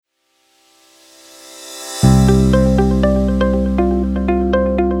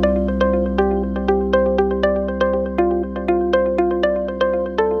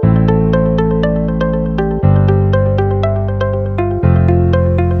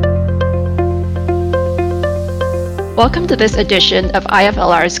Welcome to this edition of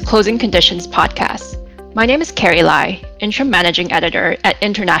IFLR's Closing Conditions podcast. My name is Carrie Lai, Interim Managing Editor at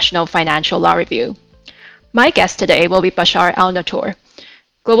International Financial Law Review. My guest today will be Bashar Al-Natour,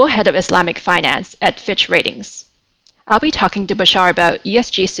 Global Head of Islamic Finance at Fitch Ratings. I'll be talking to Bashar about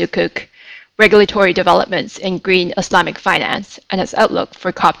ESG Sukuk, regulatory developments in green Islamic finance, and its outlook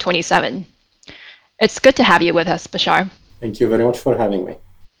for COP27. It's good to have you with us, Bashar. Thank you very much for having me.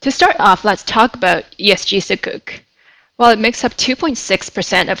 To start off, let's talk about ESG Sukuk. While it makes up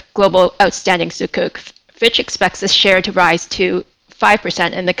 2.6% of global outstanding Sukuk, Fitch expects its share to rise to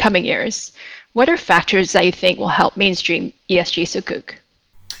 5% in the coming years. What are factors that you think will help mainstream ESG Sukuk?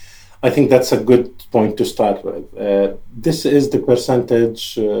 I think that's a good point to start with. This is the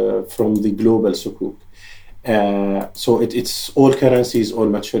percentage from the global Sukuk. So it's all currencies, all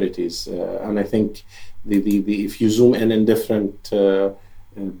maturities. And I think if you zoom in different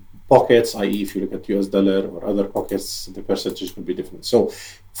pockets, i.e. if you look at US dollar or other pockets, the percentage could be different. So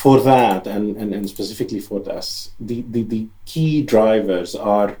for that, and specifically for this, the key drivers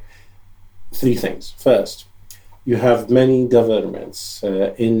are three things. First, you have many governments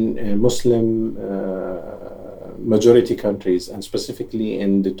in Muslim majority countries, and specifically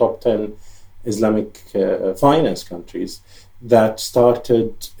in the top 10 Islamic finance countries, that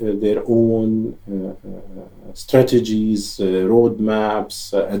started their own strategies,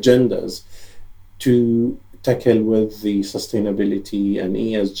 roadmaps, agendas to tackle with the sustainability and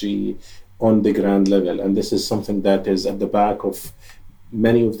ESG on the ground level. And this is something that is at the back of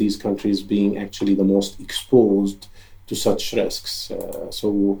many of these countries being actually the most exposed to such risks.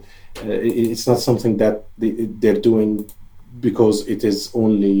 So it's not something that they're doing because it is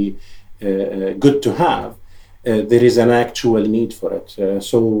only good to have. There is an actual need for it.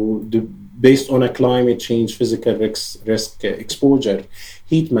 Based on a climate change physical risk exposure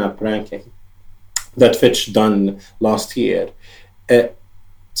heat map ranking that Fitch done last year, 5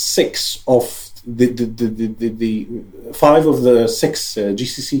 of the 6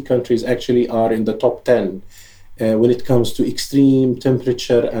 GCC countries actually are in the top 10 when it comes to extreme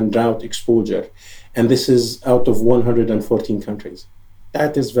temperature and drought exposure. And this is out of 114 countries.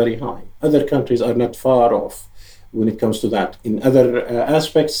 That is very high. Other countries are not far off when it comes to that. In other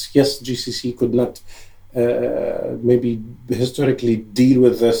aspects, yes, GCC could not maybe historically deal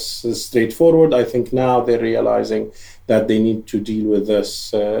with this straightforward. I think now they're realizing that they need to deal with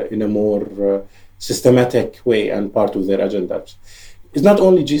this in a more systematic way and part of their agenda. It's not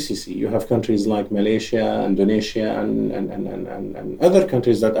only GCC. You have countries like Malaysia, Indonesia, and other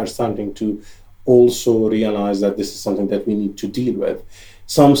countries that are starting to also realize that this is something that we need to deal with.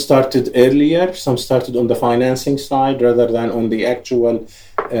 Some started earlier, some started on the financing side rather than on the actual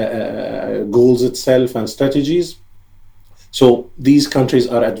goals itself and strategies. So these countries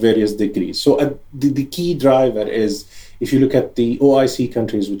are at various degrees. So the key driver is, if you look at the OIC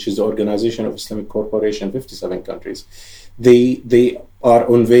countries, which is the Organization of Islamic Cooperation, 57 countries, they are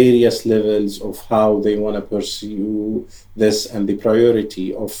on various levels of how they want to pursue this, and the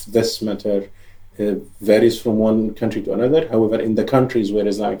priority of this matter varies from one country to another. However, in the countries where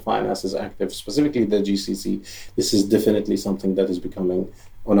Islamic finance is active, specifically the GCC, this is definitely something that is becoming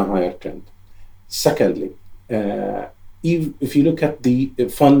on a higher trend. Secondly, if you look at the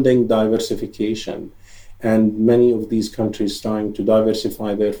funding diversification, and many of these countries trying to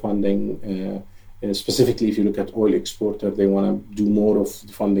diversify their funding, specifically if you look at oil exporter, they want to do more of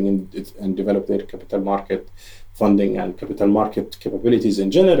the funding and develop their capital market funding and capital market capabilities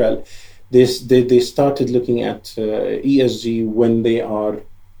in general. They started looking at ESG when they are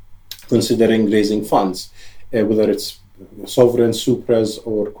considering raising funds, whether it's sovereign, supras,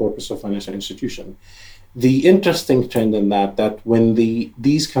 or corpus of financial institution. The interesting trend in that when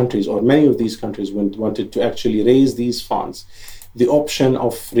these countries, or many of these countries, wanted to actually raise these funds, the option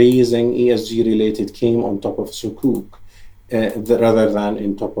of raising ESG related came on top of Sukuk rather than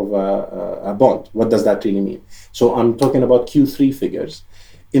in top of a bond. What does that really mean? So I'm talking about Q3 figures.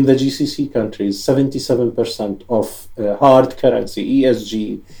 In the GCC countries, 77% of hard currency,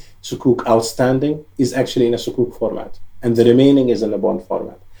 ESG, Sukuk outstanding is actually in a Sukuk format, and the remaining is in a bond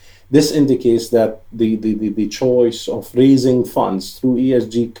format. This indicates that the choice of raising funds through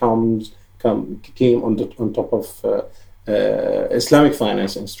ESG came on top of Islamic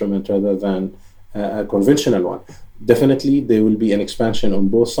finance instrument rather than a conventional one. Definitely, there will be an expansion on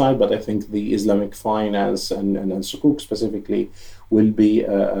both sides, but I think the Islamic finance and Sukuk specifically will be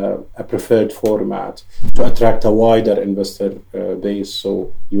a preferred format to attract a wider investor base.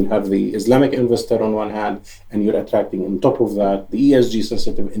 So you'll have the Islamic investor on one hand, and you're attracting on top of that the ESG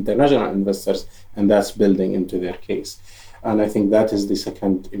sensitive international investors, and that's building into their case. And I think that is the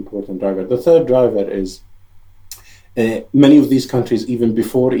second important driver. The third driver is Many of these countries, even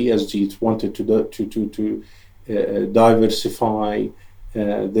before ESG, wanted to diversify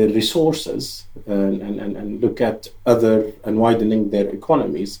their resources and look at other and widening their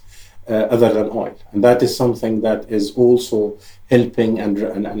economies other than oil. And that is something that is also helping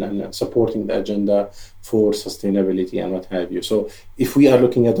and supporting the agenda for sustainability and what have you. So if we are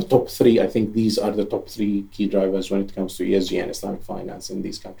looking at the top three, I think these are the top three key drivers when it comes to ESG and Islamic finance in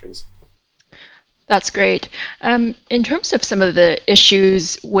these countries. That's great. In terms of some of the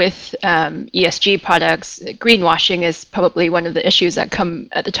issues with ESG products, greenwashing is probably one of the issues that come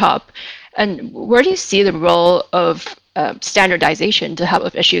at the top. And where do you see the role of standardization to help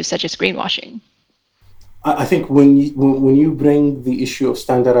with issues such as greenwashing? I think when you bring the issue of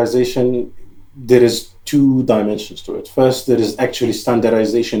standardization, there is two dimensions to it. First, there is actually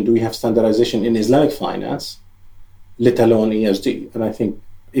standardization. Do we have standardization in Islamic finance, let alone ESG? And I think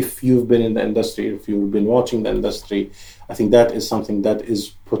if you've been in the industry, if you've been watching the industry, I think that is something that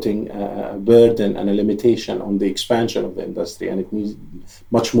is putting a burden and a limitation on the expansion of the industry, and it needs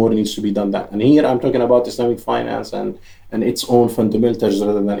much more needs to be done that. And here I'm talking about Islamic finance and its own fundamentals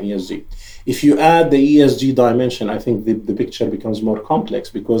rather than ESG. If you add the ESG dimension, I think the picture becomes more complex,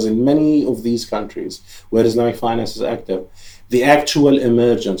 because in many of these countries where Islamic finance is active, the actual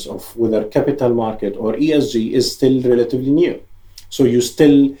emergence of whether capital market or ESG is still relatively new. So you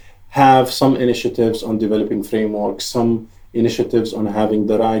still have some initiatives on developing frameworks, some initiatives on having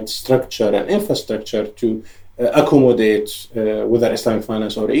the right structure and infrastructure to accommodate whether Islamic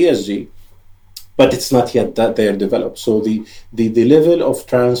finance or ESG, but it's not yet that they're developed. So the level of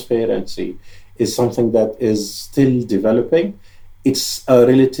transparency is something that is still developing. It's a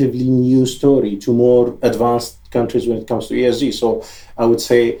relatively new story to more advanced countries when it comes to ESG. So I would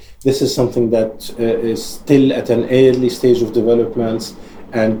say this is something that is still at an early stage of development,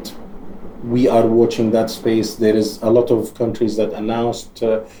 and we are watching that space. There is a lot of countries that announced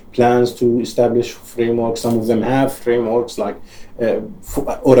plans to establish frameworks. Some of them have frameworks like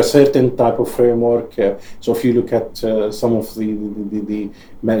or a certain type of framework. So if you look at some of the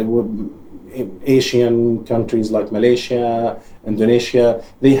Asian countries like Malaysia, Indonesia,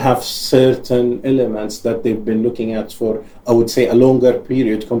 they have certain elements that they've been looking at for, I would say, a longer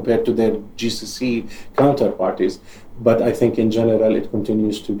period compared to their GCC counterparties. But I think in general, it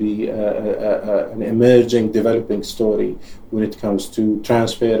continues to be an emerging, developing story when it comes to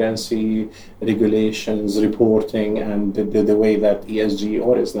transparency, regulations, reporting, and the way that ESG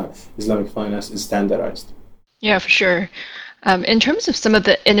or Islamic finance is standardized. Yeah, for sure. In terms of some of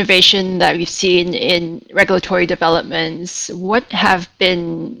the innovation that we've seen in regulatory developments, what have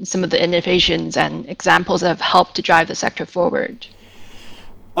been some of the innovations and examples that have helped to drive the sector forward?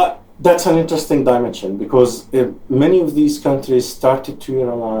 That's an interesting dimension, because many of these countries started to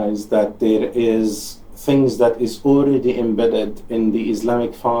realize that there is things that is already embedded in the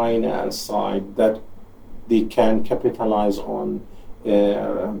Islamic finance side that they can capitalize on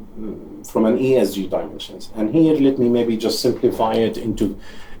from an ESG dimensions. And here, let me maybe just simplify it into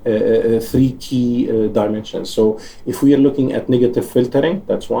three key dimensions. So if we are looking at negative filtering,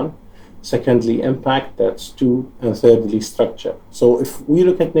 that's one. Secondly, impact, that's two. And thirdly, structure. So if we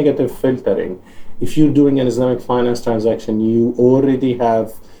look at negative filtering, if you're doing an Islamic finance transaction, you already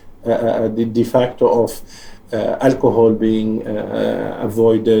have the de facto of alcohol being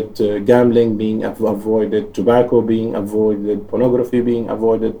avoided, gambling being avoided, tobacco being avoided, pornography being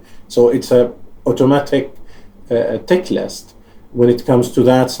avoided. So it's a automatic tick list when it comes to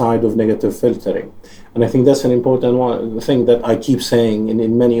that side of negative filtering. And I think that's an important one. The thing that I keep saying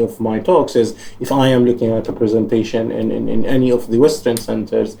in many of my talks is, if I am looking at a presentation in any of the Western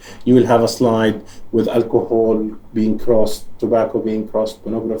centers, you will have a slide with alcohol being crossed, tobacco being crossed,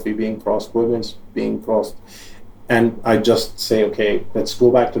 pornography being crossed, women's being crossed. And I just say, okay, let's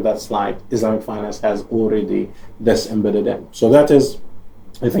go back to that slide. Islamic finance has already this embedded in. So that is,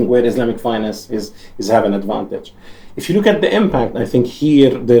 I think, where Islamic finance is have an advantage. If you look at the impact, I think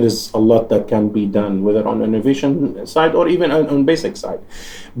here there is a lot that can be done, whether on innovation side or even on basic side.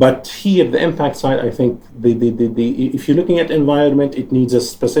 But here, the impact side, I think if you're looking at environment, it needs a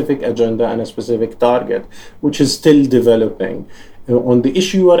specific agenda and a specific target, which is still developing on the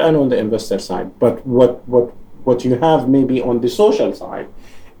issuer and on the investor side. But what you have maybe on the social side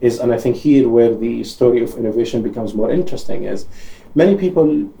is, and I think here where the story of innovation becomes more interesting, is many people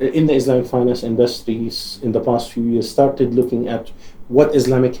in the Islamic finance industries in the past few years started looking at what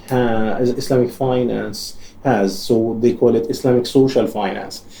Islamic finance has. So they call it Islamic social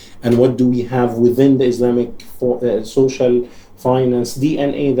finance. And what do we have within the Islamic social finance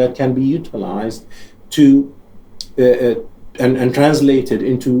DNA that can be utilized to and translated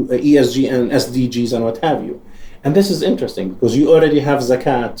into ESG and SDGs and what have you. And this is interesting because you already have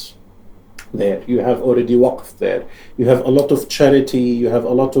zakat there, you have already waqf there, you have a lot of charity, you have a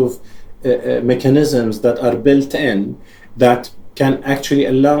lot of mechanisms that are built in that can actually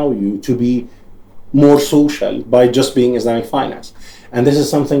allow you to be more social by just being Islamic finance. And this is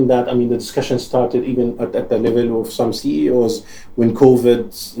something that, I mean, the discussion started even at the level of some CEOs when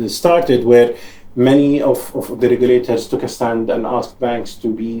COVID started, where many of the regulators took a stand and asked banks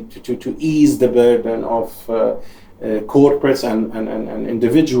to ease the burden of corporates and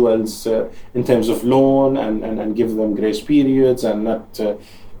individuals in terms of loan and give them grace periods and not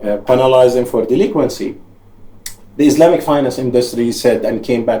penalize them for delinquency. The Islamic finance industry said and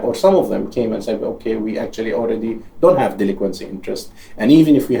came back, or some of them came and said, okay, we actually already don't have delinquency interest. And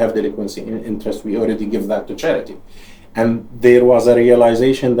even if we have delinquency interest, we already give that to charity. And there was a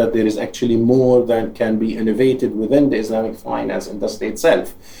realization that there is actually more that can be innovated within the Islamic finance industry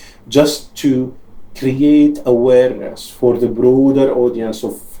itself, just to create awareness for the broader audience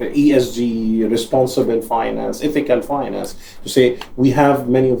of ESG, responsible finance, ethical finance, to say we have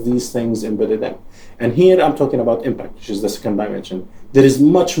many of these things embedded in. And here I'm talking about impact, which is the second dimension. There is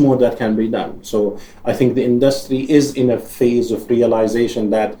much more that can be done. So I think the industry is in a phase of realization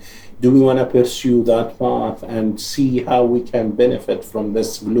that, do we want to pursue that path and see how we can benefit from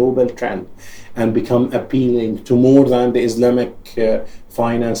this global trend and become appealing to more than the Islamic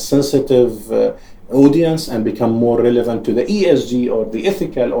finance sensitive audience and become more relevant to the ESG or the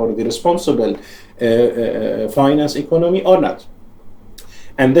ethical or the responsible finance economy or not?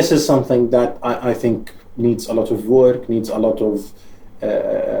 And this is something that I think needs a lot of work, needs a lot of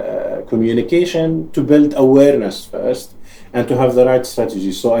communication to build awareness first and to have the right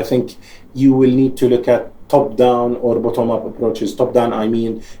strategy. So I think you will need to look at top-down or bottom-up approaches. Top-down, I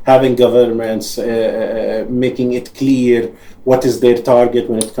mean having governments making it clear what is their target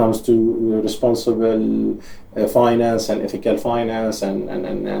when it comes to responsible finance and ethical finance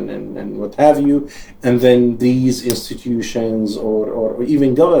and what have you. And then these institutions or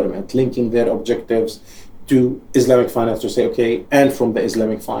even government linking their objectives to Islamic finance to say, okay, and from the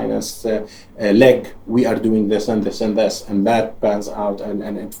Islamic finance leg, we are doing this and this and this, and that pans out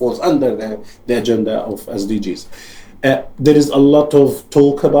and it falls under the agenda of SDGs. There is a lot of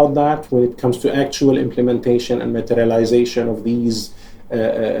talk about that when it comes to actual implementation and materialization of these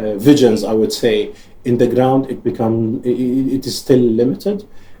visions, I would say. In the ground, it is still limited,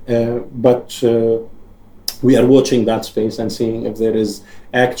 but we are watching that space and seeing if there is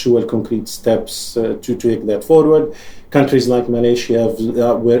actual concrete steps to take that forward. Countries like Malaysia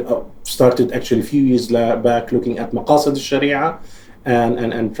started actually a few years back looking at Maqasid al-Sharia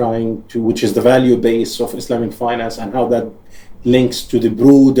and trying to, which is the value base of Islamic finance and how that links to the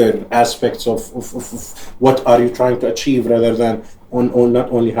broader aspects of what are you trying to achieve rather than on not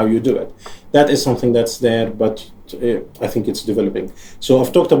only how you do it. That is something that's there, but I think it's developing. So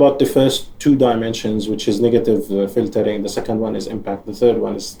I've talked about the first two dimensions, which is negative filtering. The second one is impact. The third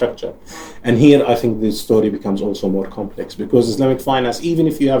one is structure. And here I think the story becomes also more complex because Islamic finance, even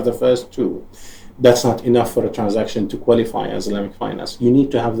if you have the first two, that's not enough for a transaction to qualify as Islamic finance. You need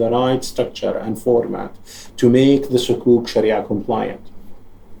to have the right structure and format to make the sukuk Sharia compliant.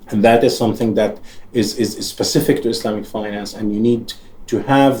 And that is something that is specific to Islamic finance, and you need to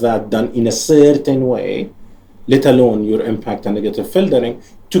have that done in a certain way, let alone your impact and negative filtering,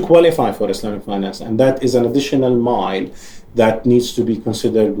 to qualify for Islamic finance. And that is an additional mile that needs to be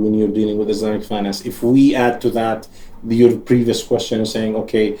considered when you're dealing with Islamic finance. If we add to that your previous question saying,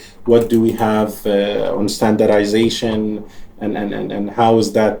 okay, what do we have on standardization and how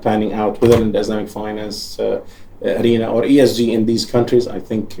is that panning out, whether in the Islamic finance arena or ESG in these countries, I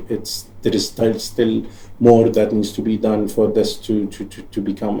think there is still more that needs to be done for this to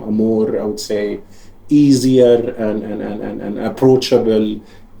become a more, I would say, easier and approachable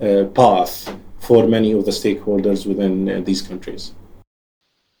path for many of the stakeholders within these countries.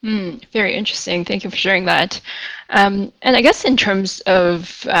 Very interesting. Thank you for sharing that. And I guess in terms of,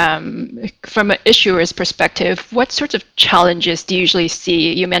 from an issuer's perspective, what sorts of challenges do you usually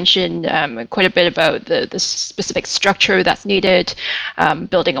see? You mentioned quite a bit about the specific structure that's needed,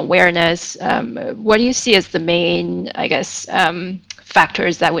 building awareness. What do you see as the main, I guess,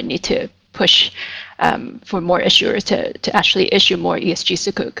 factors that would need to push for more issuers to actually issue more ESG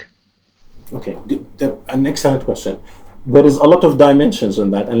sukuk? Okay, an excellent question. There is a lot of dimensions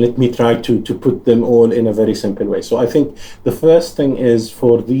on that, and let me try to put them all in a very simple way. So I think the first thing is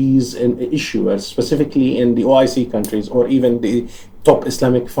for these issuers, specifically in the OIC countries or even the top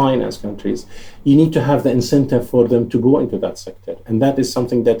Islamic finance countries, you need to have the incentive for them to go into that sector. And that is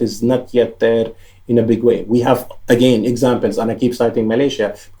something that is not yet there in a big way. We have, again, examples, and I keep citing Malaysia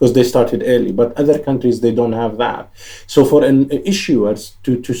because they started early, but other countries, they don't have that. So for an issuers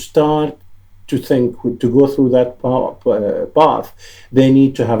to start to think, to go through that path, they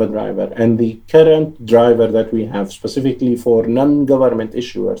need to have a driver. And the current driver that we have specifically for non-government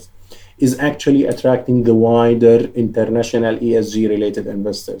issuers is actually attracting the wider international ESG related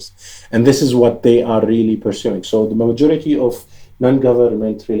investors. And this is what they are really pursuing. So the majority of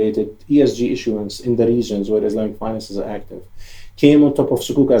non-government related ESG issuance in the regions where Islamic finance is active came on top of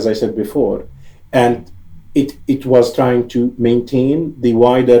Sukuk, as I said before. And it was trying to maintain the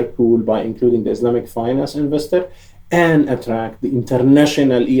wider pool by including the Islamic finance investor and attract the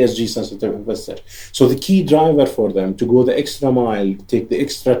international ESG sensitive investor. So the key driver for them to go the extra mile, take the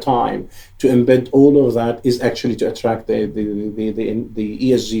extra time to embed all of that is actually to attract the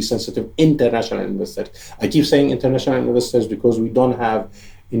ESG sensitive international investors. I keep saying international investors because we don't have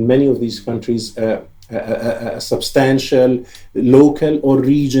in many of these countries a substantial local or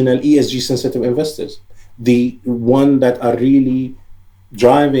regional ESG sensitive investors. The one that are really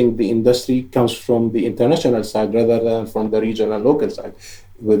driving the industry comes from the international side rather than from the regional and local side.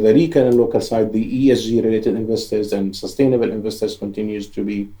 With the regional and local side, the ESG related investors and sustainable investors continues to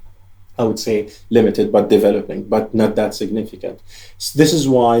be, I would say, limited but developing, but not that significant. So this is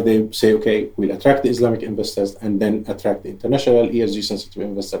why they say, okay, we'll attract the Islamic investors and then attract the international ESG sensitive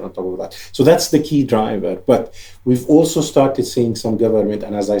investor on top of that. So that's the key driver. But we've also started seeing some government,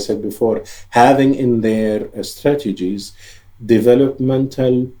 and as I said before, having in their strategies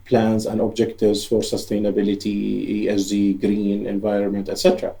developmental plans and objectives for sustainability, ESG, green, environment,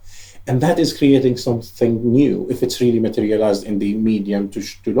 etc. And that is creating something new if it's really materialized in the medium to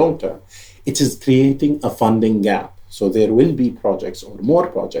long term. It is creating a funding gap. So there will be projects or more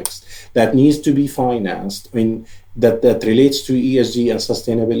projects that needs to be financed in that relates to ESG and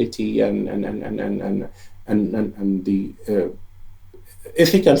sustainability and the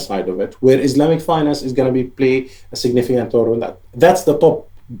ethical side of it, where Islamic finance is going to play a significant role in that. That's the top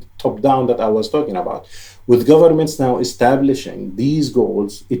down that I was talking about. With governments now establishing these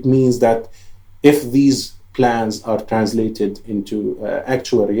goals, it means that if these plans are translated into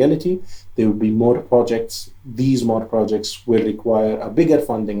actual reality, there will be more projects. These more projects will require a bigger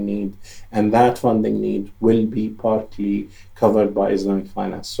funding need, and that funding need will be partly covered by Islamic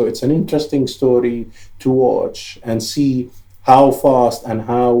finance. So it's an interesting story to watch and see how fast and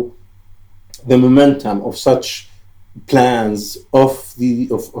how the momentum of such plans of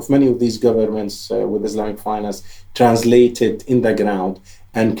many of these governments with Islamic finance translated in the ground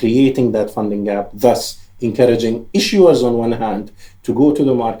and creating that funding gap, thus encouraging issuers on one hand to go to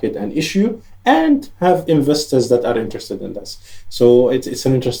the market and issue and have investors that are interested in this. So it's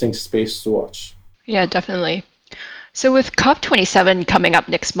an interesting space to watch. Yeah, definitely. So with COP27 coming up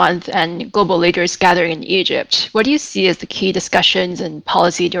next month and global leaders gathering in Egypt, what do you see as the key discussions and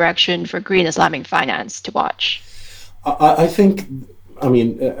policy direction for green Islamic finance to watch? I think,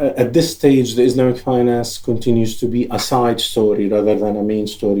 at this stage, the Islamic finance continues to be a side story rather than a main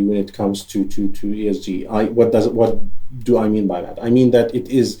story when it comes to ESG. What do I mean by that? I mean that it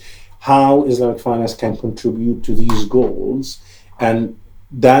is how Islamic finance can contribute to these goals, and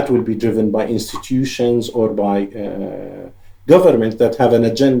that will be driven by institutions or by governments that have an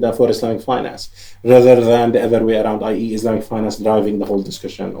agenda for Islamic finance, rather than the other way around, i.e. Islamic finance driving the whole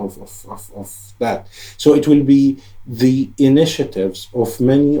discussion of that. So it will be the initiatives of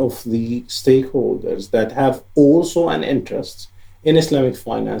many of the stakeholders that have also an interest in Islamic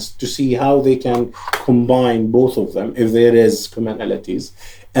finance to see how they can combine both of them, if there is commonalities,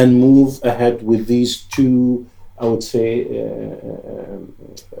 and move ahead with these two, I would say,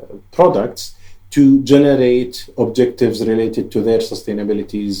 products to generate objectives related to their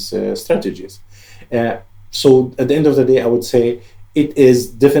sustainability strategies. So at the end of the day, I would say it is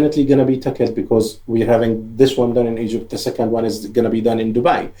definitely going to be tackled because we're having this one done in Egypt. The second one is going to be done in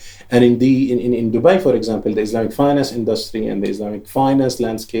Dubai. And in Dubai, for example, the Islamic finance industry and the Islamic finance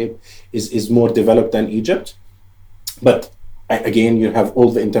landscape is more developed than Egypt. But again, you have all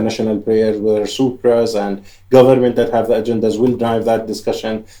the international players where sutras and government that have the agendas will drive that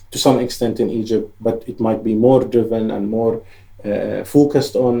discussion to some extent in Egypt, but it might be more driven and more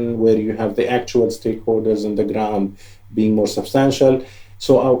focused on where you have the actual stakeholders on the ground being more substantial.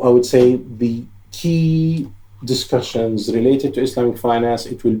 So I would say the key discussions related to Islamic finance,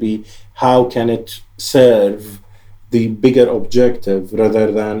 it will be how can it serve the bigger objective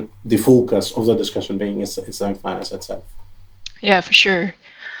rather than the focus of the discussion being Islamic finance itself. Yeah, for sure.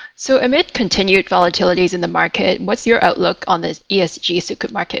 So amid continued volatilities in the market, what's your outlook on the ESG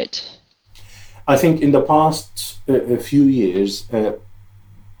Sukuk market? I think in the past few years,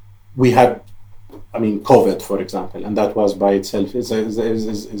 we had I mean, COVID, for example, and that was by itself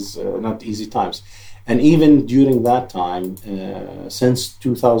is not easy times. And even during that time, since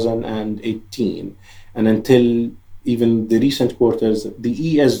 2018, and until even the recent quarters, the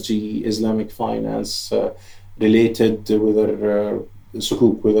ESG, Islamic finance related, whether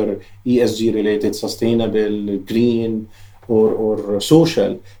sukuk, whether ESG related, sustainable, green, or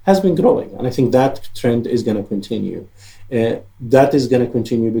social, has been growing. And I think that trend is going to continue. That is going to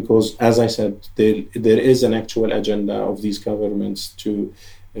continue because, as I said, there is an actual agenda of these governments to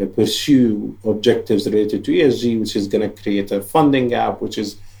pursue objectives related to ESG, which is going to create a funding gap, which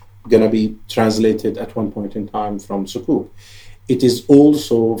is going to be translated at one point in time from sukuk. It is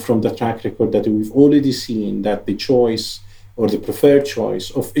also from the track record that we've already seen that the choice or the preferred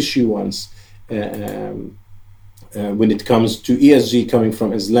choice of issuance when it comes to ESG coming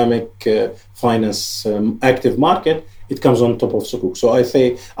from Islamic finance active market, it comes on top of sukuk. So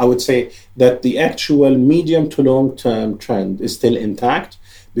I would say that the actual medium to long term trend is still intact,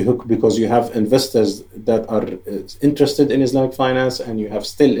 because you have investors that are interested in Islamic finance, and you have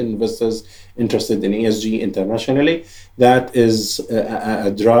still investors interested in ESG internationally. That is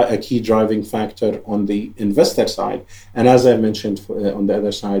a key driving factor on the investor side. And as I mentioned, on the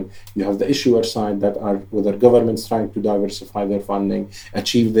other side, you have the issuer side, that are whether governments trying to diversify their funding,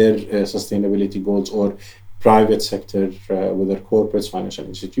 achieve their sustainability goals, or private sector, whether corporates, financial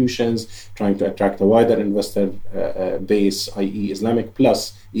institutions, trying to attract a wider investor base, i.e. Islamic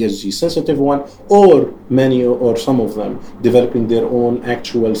plus ESG sensitive one, or many or some of them developing their own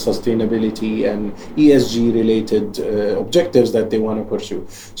actual sustainability and ESG related objectives that they want to pursue.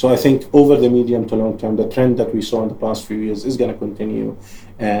 So I think over the medium to long term, the trend that we saw in the past few years is going to continue.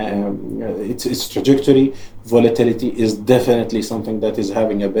 Its trajectory, volatility is definitely something that is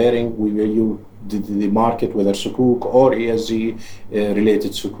having a bearing. The market, whether sukuk or ESG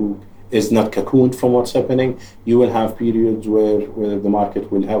related sukuk, is not cocooned from what's happening. You will have periods where the market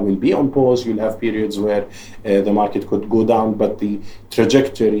will be on pause. You'll have periods where the market could go down, but the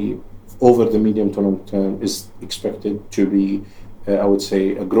trajectory over the medium to long term is expected to be, I would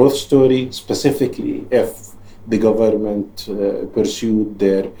say, a growth story, specifically if the government pursued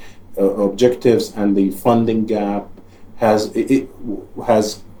their objectives and the funding gap has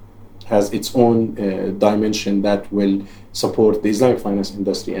its own dimension that will support the Islamic finance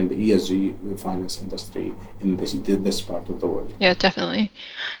industry and the ESG finance industry in this part of the world. Yeah, definitely.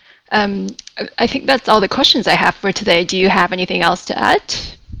 I think that's all the questions I have for today. Do you have anything else to add?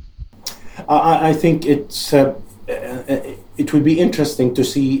 I think it would be interesting to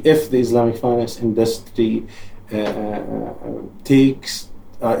see if the Islamic finance industry takes,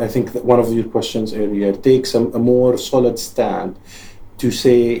 I think that one of your questions earlier, takes a more solid stand to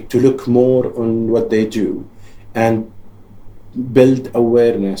look more on what they do and build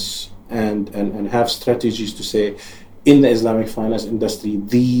awareness and have strategies to say, in the Islamic finance industry,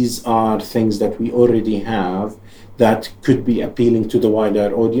 these are things that we already have that could be appealing to the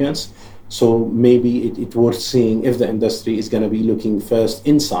wider audience. So maybe it's worth seeing if the industry is going to be looking first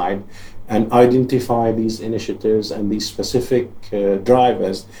inside and identify these initiatives and these specific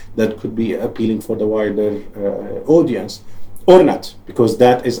drivers that could be appealing for the wider audience, or not, because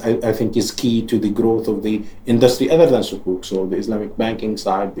that is, I think, is key to the growth of the industry other than sukuk. So the Islamic banking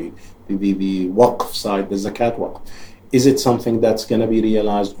side, the waqf side, the zakat waqf. Is it something that's going to be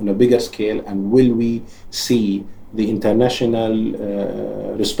realized on a bigger scale, and will we see the international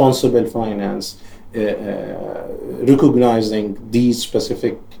responsible finance recognizing these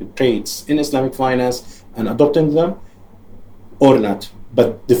specific traits in Islamic finance and adopting them, or not?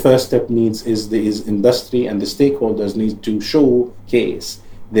 But the first step is industry and the stakeholders need to showcase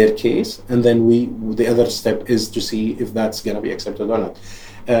their case, and then the other step is to see if that's going to be accepted or not.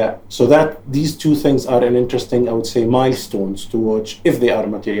 So that these two things are an interesting, I would say, milestones to watch if they are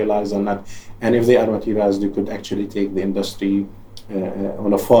materialized or not. And if they are materialized, they could actually take the industry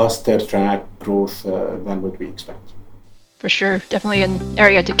on a faster track growth than what we expect. For sure, definitely an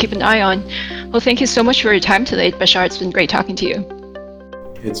area to keep an eye on. Well, thank you so much for your time today, Bashar. It's been great talking to you.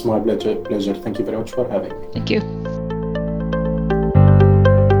 It's my pleasure. Thank you very much for having me. Thank you.